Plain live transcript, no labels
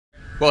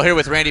Well, here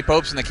with Randy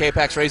Pobst in the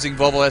K-Pax Racing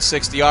Volvo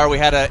S60R, we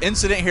had an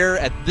incident here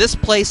at this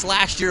place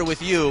last year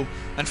with you.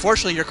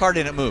 Unfortunately, your car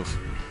didn't move.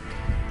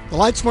 The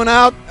lights went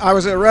out, I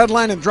was at red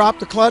line and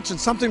dropped the clutch, and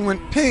something went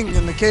ping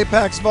in the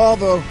K-Pax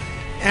Volvo,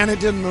 and it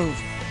didn't move.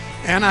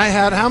 And I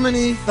had how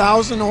many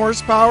 1,000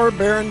 horsepower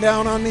bearing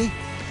down on me?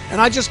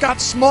 And I just got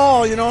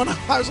small, you know, and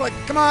I was like,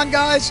 come on,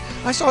 guys.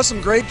 I saw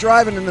some great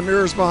driving in the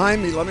mirrors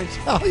behind me, let me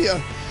tell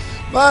you.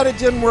 But it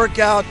didn't work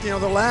out. You know,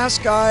 the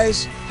last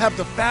guys have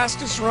the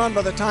fastest run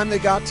by the time they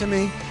got to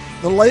me,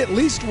 the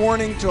least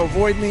warning to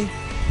avoid me,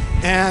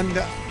 and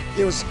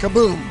it was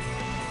kaboom.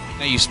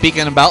 Now, you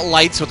speaking about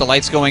lights with the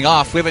lights going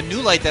off. We have a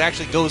new light that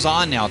actually goes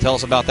on now. Tell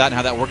us about that and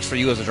how that works for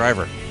you as a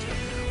driver.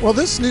 Well,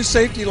 this new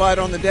safety light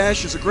on the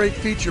dash is a great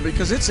feature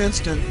because it's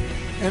instant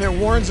and it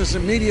warns us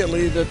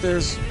immediately that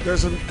there's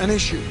an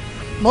issue.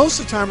 Most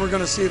of the time we're going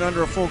to see it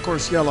under a full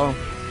course yellow,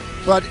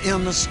 but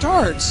in the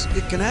starts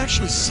it can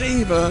actually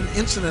save an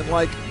incident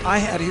like I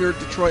had here at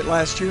Detroit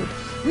last year.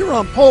 We were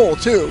on pole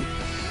too.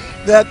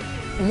 That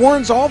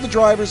warns all the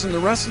drivers and the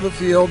rest of the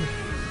field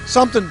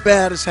something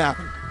bad has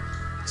happened.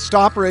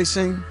 Stop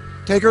racing,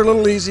 take her a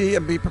little easy,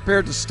 and be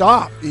prepared to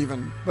stop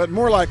even, but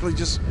more likely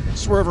just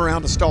swerve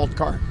around a stalled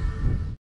car.